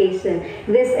education.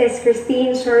 This is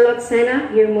Christine Charlotte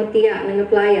Sena, your Mutya ng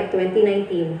Playa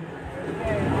 2019.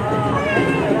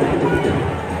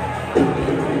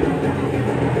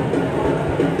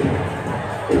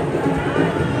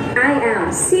 I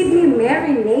am Sydney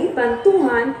Mary May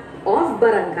Pantuhan of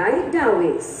Barangay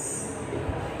Dawis.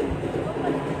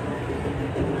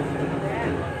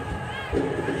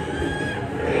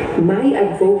 My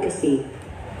advocacy.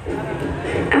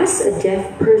 As a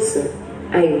deaf person,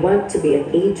 I want to be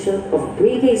an agent of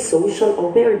bringing social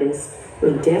awareness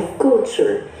of deaf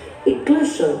culture,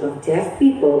 inclusion of deaf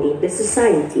people in the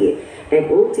society,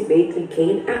 and ultimately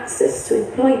gain access to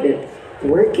employment,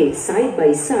 working side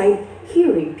by side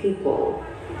hearing people.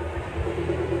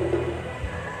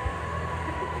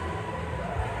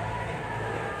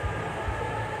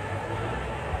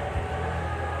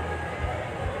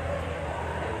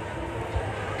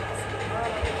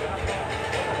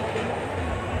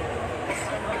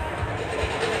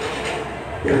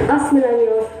 Us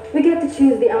millennials, we get to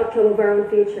choose the outcome of our own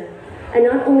future. And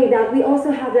not only that, we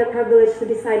also have the privilege to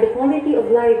decide the quality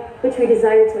of life which we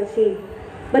desire to achieve.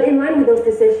 But in line with those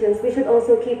decisions, we should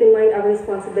also keep in mind our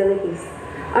responsibilities.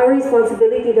 Our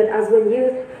responsibility that as one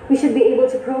youth, we should be able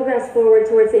to progress forward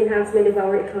towards the enhancement of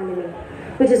our economy.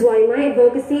 Which is why my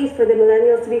advocacy is for the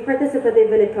millennials to be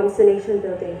participative when it comes to nation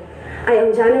building. I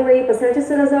am Jana Marie Pasante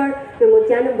Salazar, yung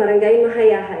Mutya ng Barangay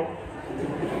Mahayahay.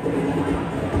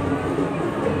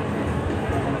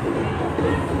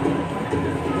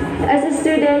 As a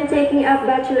student taking up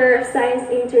Bachelor of Science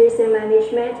in Tourism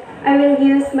Management, I will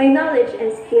use my knowledge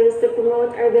and skills to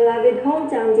promote our beloved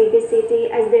hometown Digoscity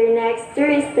as their next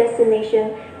tourist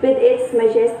destination with its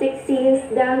majestic scenes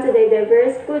down to the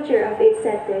diverse culture of its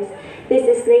settlers. This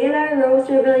is Leila Rose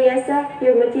Rebeliesa,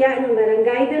 your Mutya ng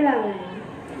Barangay Dulangan.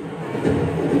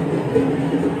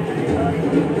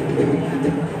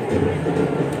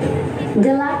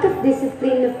 The lack of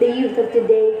discipline of the youth of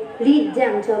today lead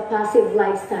them to a passive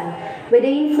lifestyle by the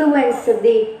influence of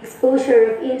the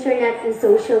exposure of internet and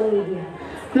social media.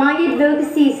 My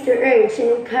advocacy is to urge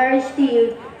and encourage the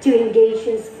youth to engage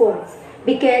in sports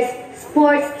because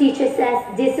sports teaches us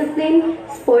discipline,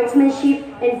 sportsmanship,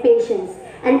 and patience,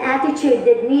 an attitude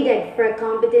that needed for a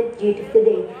competent youth of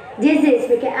today. This is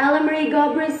Micaela Marie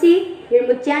Gobrasi, your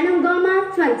Mutya ng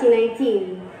Goma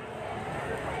 2019.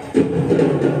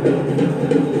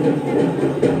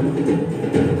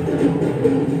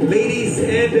 Ladies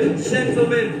and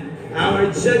gentlemen,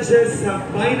 our judges have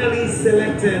finally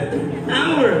selected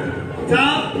our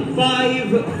top 5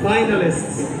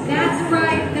 finalists. That's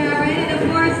right, Darren. And of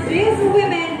course, these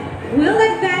women will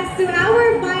advance to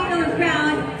our final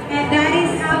round, and that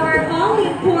is our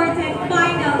all-important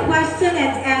final question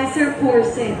and answer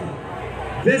portion.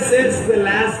 This is the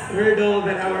last hurdle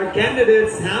that our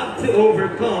candidates have to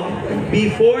overcome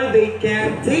before they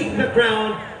can take the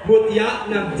crown Mutya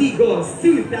ng Digos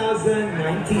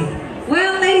 2019.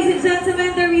 Well, ladies and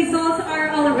gentlemen, the results are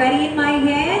already in my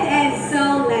head, and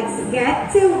so let's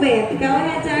get to it. Go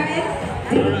ahead, Darren.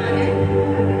 Alright.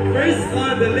 First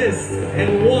on the list,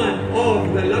 and one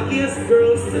of the luckiest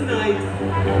girls tonight,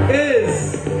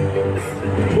 is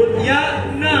Mutya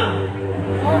ng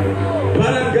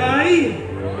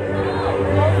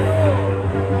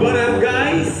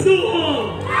Barangay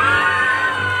Suong.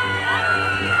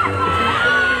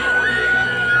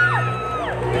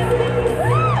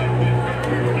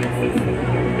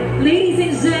 Ladies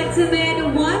and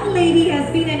gentlemen, one lady has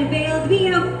been unveiled. We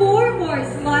have 4 more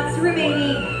slots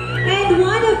remaining, and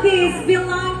one of these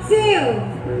belong to...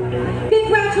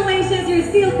 Congratulations, you're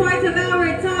still part of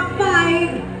our top 5.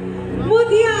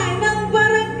 Mutya ng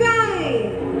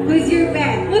Barangay. Who's your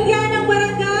bet? Mutya ng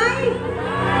Barangay?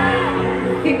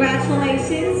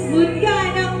 Congratulations,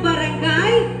 Mutya ng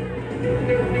Barangay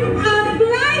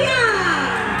Aplaya.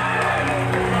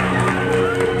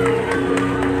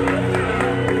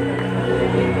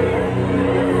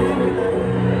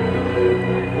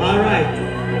 Alright.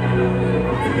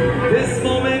 This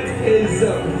moment is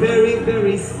very,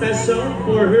 very special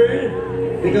for her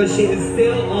because she is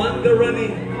still on the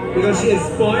running, because she is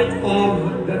part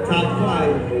of the top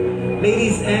 5.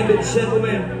 Ladies and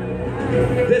gentlemen,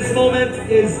 this moment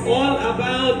is all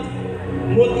about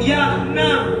Mutya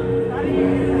ng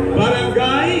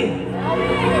Barangay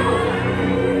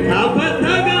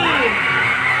Kapatagan.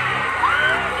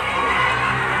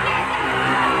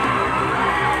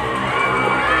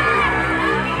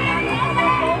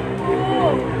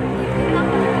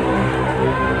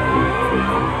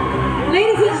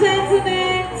 Ladies and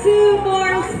gentlemen, 2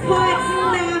 more spots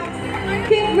left.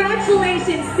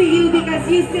 Congratulations to you because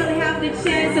you still have the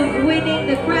chance of winning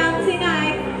the crown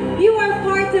tonight. You are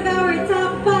part of our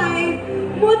top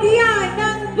 5. Mutya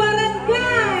ng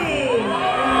Barangay.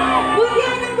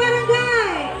 Mutya ng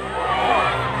Barangay.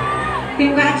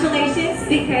 Congratulations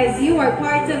because you are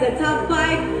part of the top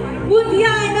 5.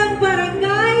 Mutya ng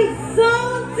Barangay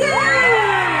Zone 2.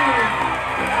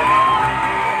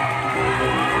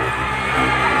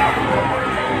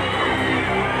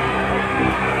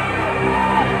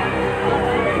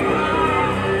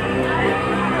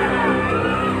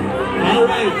 All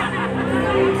right.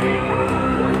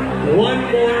 One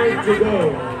more to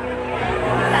go.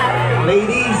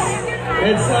 Ladies,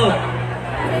 heads up.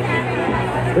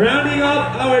 Rounding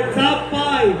up our top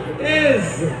 5 is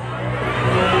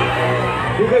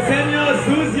Digoseños,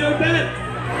 who's your bet?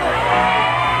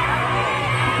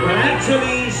 Well,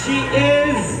 actually, she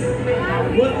is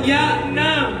Mutya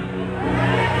ng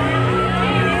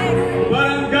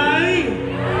Barangay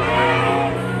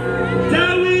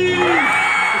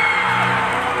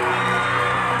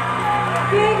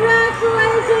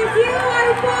Congratulations, you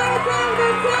are part of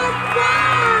the top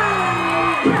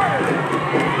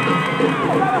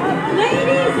 5!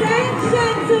 Ladies and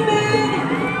gentlemen,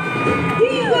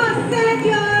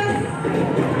 Digoseños,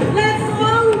 let's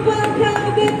all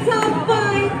welcome the top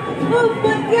 5 of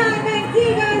Mutya ng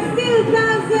Digos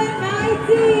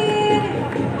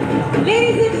 2019!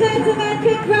 Ladies and gentlemen,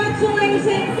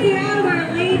 congratulations to our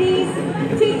ladies.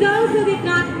 To those who did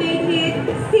not make it,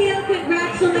 still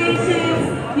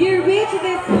congratulations. You reached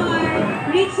this far.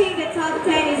 Reaching the top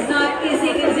 10 is not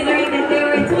easy considering that there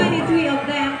were 23 of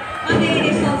them on the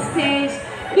initial stage.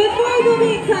 But for the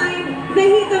meantime, the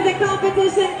heat of the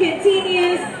competition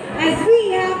continues as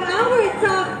we have our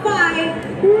top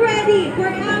 5 ready for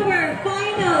our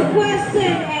final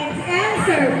question and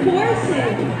answer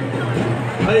portion.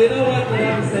 You know what,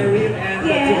 Cyrene, and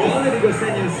to all the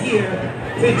Digoseños here,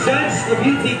 to judge a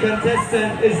beauty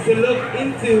contestant is to look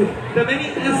into the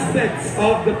many aspects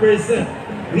of the person.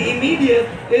 The immediate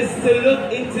is to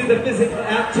look into the physical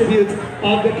attributes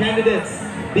of the candidates.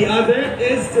 The other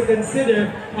is to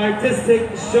consider artistic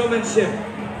showmanship.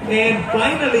 And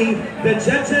finally, the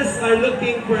judges are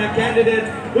looking for a candidate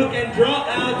who can draw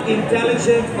out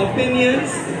intelligent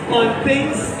opinions on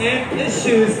things and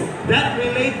issues that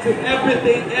relate to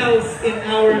everything else in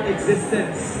our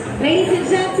existence. Ladies and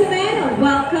gentlemen,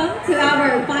 welcome to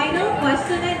our final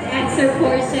question and answer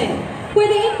portion. For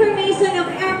the information of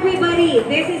everybody,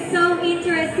 this is so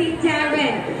interesting,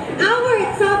 Darren.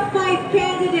 Our top 5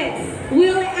 candidates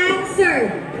will answer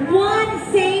one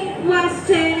same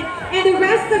question, and the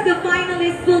rest of the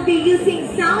finalists will be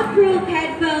using soundproof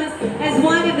headphones as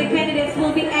one of the candidates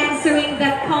will be answering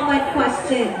that common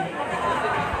question.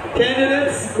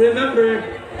 Candidates, remember,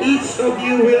 each of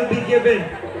you will be given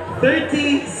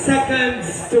 30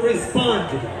 seconds to respond.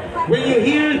 When you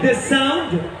hear this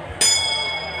sound,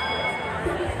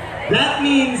 that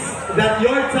means that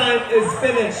your time is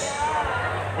finished.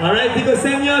 Alright,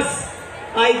 Digoseños,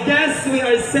 I guess we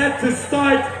are set to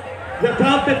start the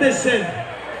competition.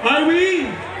 Are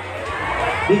we?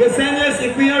 Digoseños,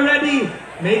 if we are ready,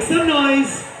 make some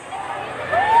noise.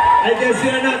 I guess we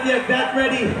are not yet that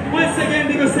ready. Once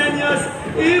again, Digoseños,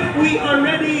 if we are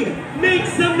ready, make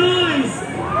some noise.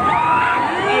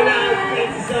 Alright,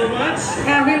 thank you so much.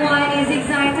 Everyone is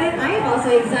excited. I am also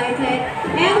excited.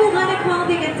 And we're gonna call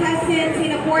the contestants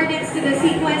in accordance to the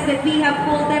sequence that we have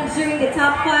called them during the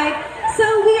top 5. So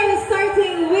we are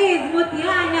starting with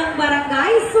Mutya ng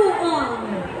Barangay Suong.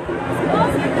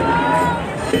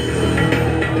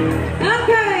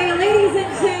 Okay, ladies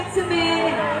and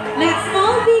gentlemen, let's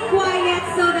all be quiet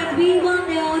so that we will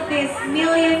know this $1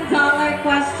 million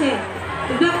question.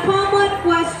 The common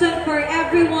question for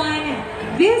everyone.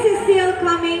 This is still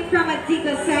coming from a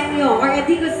Digoseño, or a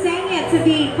Digoseña to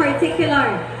be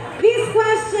particular. This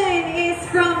question is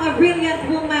from a brilliant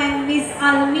woman, Miss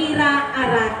Almira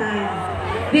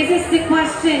Aratan. This is the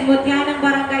question, Mutya ng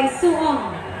Barangay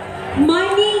Suong.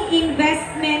 Money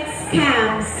investment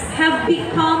scams have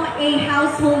become a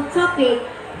household topic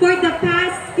for the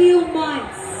past few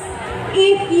months.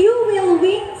 If you will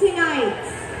win tonight,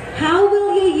 how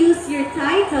will you use your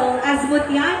title as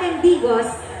Mutya ng Digos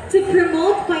to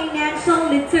promote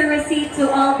financial literacy to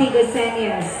all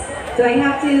Digoseños? Do I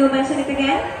have to mention it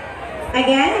again?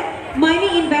 Again,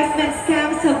 money investment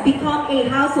scams have become a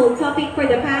household topic for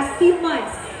the past few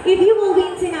months. If you will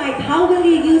win tonight, how will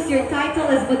you use your title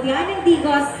as Mutya ng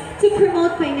Digos to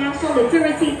promote financial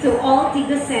literacy to all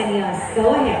Digoseños?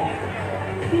 Go ahead.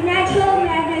 Financial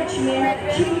management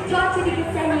should be taught to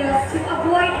Digoseños to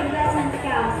avoid investment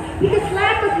scams because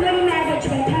lack of money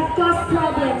management have caused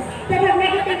problems that have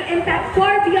negative impact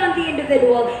far beyond the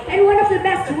individual. And one of the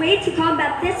best ways to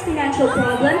combat this financial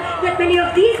problem that many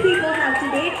of these people have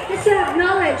today is to have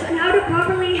knowledge on how to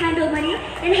properly handle money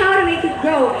and how to make it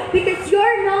grow, because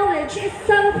your knowledge is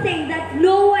something that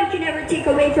no one can ever take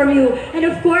away from you. And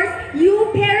of course, you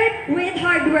pair it with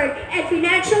hard work, and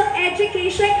financial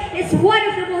education is one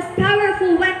of the most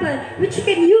powerful weapon which you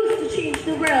can use to change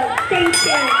the world. Thank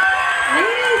you.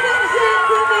 Ladies and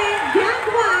gentlemen, that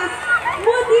was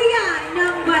Mutya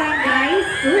ng Barangay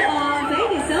Suong. Thank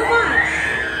you so much.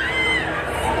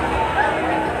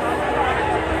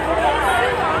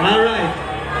 Alright,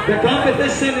 the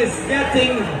competition is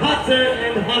getting hotter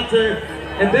and hotter.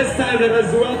 And this time let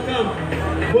us welcome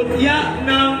Mutya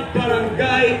ng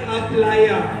Barangay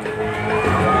Aplaya.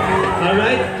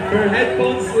 Alright, her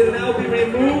headphones will now be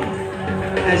removed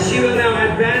as she will now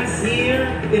advance here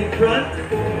in front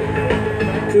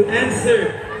to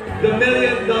answer the $1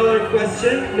 million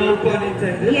question, no pun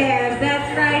intended. Yes,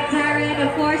 that's right, Darren.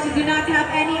 Of course, you do not have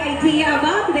any idea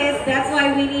about this. That's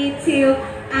why we need to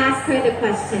ask her the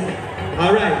question.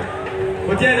 Alright,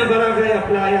 Mutya ng Barangay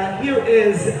Aplaya, here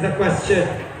is the question.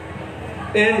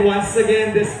 And once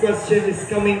again, this question is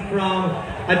coming from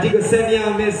a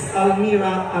Digoseña, Miss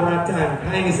Almira Aratan.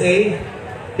 Hi, Miss A.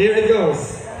 Here it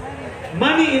goes.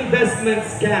 Money investment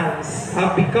scams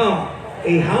have become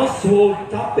a household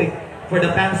topic for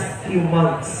the past few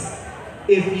months.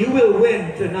 If you will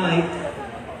win tonight,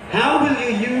 how will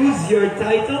you use your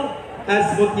title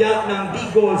as Mutya ng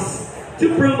Digos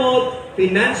to promote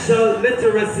financial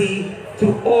literacy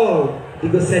to all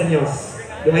Digoseños?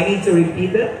 Do I need to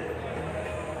repeat it?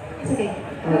 Okay.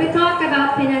 When we talk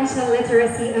about financial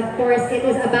literacy, of course, it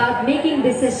is about making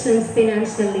decisions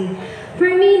financially. For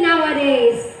me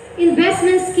nowadays,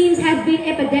 investment schemes have been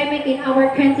epidemic in our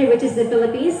country, which is the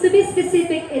Philippines, to be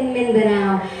specific in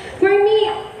Mindanao. For me,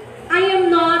 I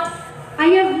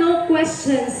have no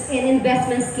questions in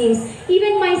investment schemes.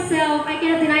 Even myself, I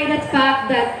cannot deny that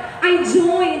fact that I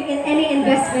joined in any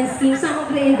investment scheme, some of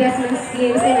the investment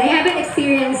schemes, and I haven't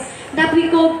experienced that we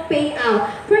call payout.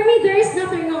 For me, there is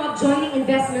nothing wrong of joining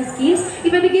investment schemes.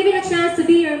 If I've been given a chance to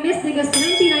be your Miss Digos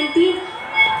 2019,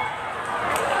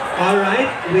 Alright,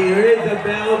 we heard the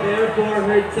bell, therefore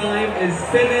her time is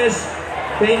finished.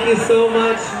 Thank you so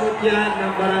much, Mutya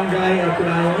ng Barangay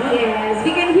Aplawa. yes,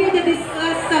 we can hear the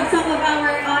disgust of some of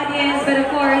our audience, but of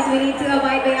course, we need to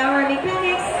abide by our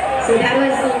mechanics. So that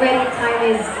was already time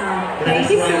is up. Thank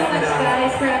you so much,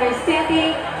 guys, for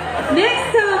understanding.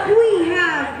 Next up, we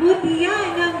have Mutya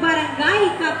ng Barangay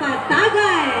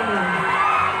Kapatagan.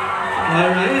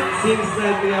 Alright, seems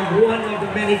that we have one of the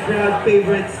many crowd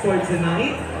favorites for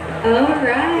tonight.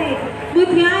 Alright.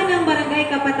 Mutya ng Barangay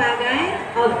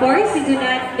Kapatagan. Of course, you do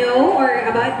not know or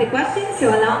about the question, so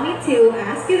allow me to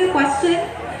ask you the question.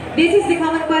 This is the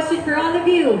common question for all of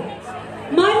you.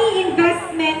 Money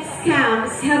investment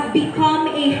scams have become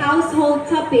a household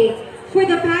topic for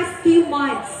the past few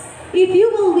months. If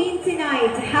you will win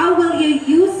tonight, how will you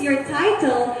use your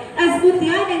title as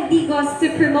Mutya ng Digos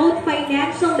to promote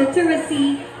financial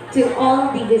literacy to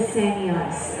all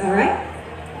Digosenials? Alright?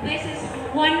 This is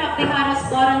one of the hottest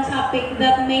button topic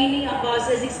that many of us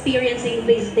is experiencing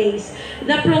these days.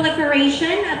 The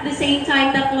proliferation, at the same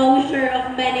time, the closure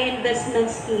of many investment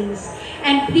schemes.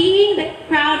 And being the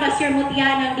crowned as your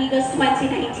Mutya ng Digos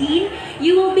 2019,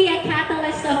 you will be a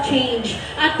catalyst of change,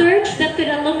 a torch that could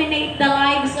illuminate the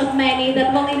lives of many,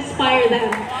 that will inspire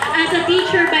them. As a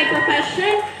teacher by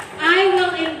profession, I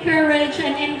will encourage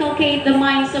and inculcate the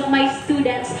minds of my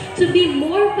students to be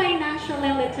more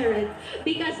financially literate,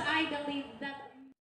 because I believe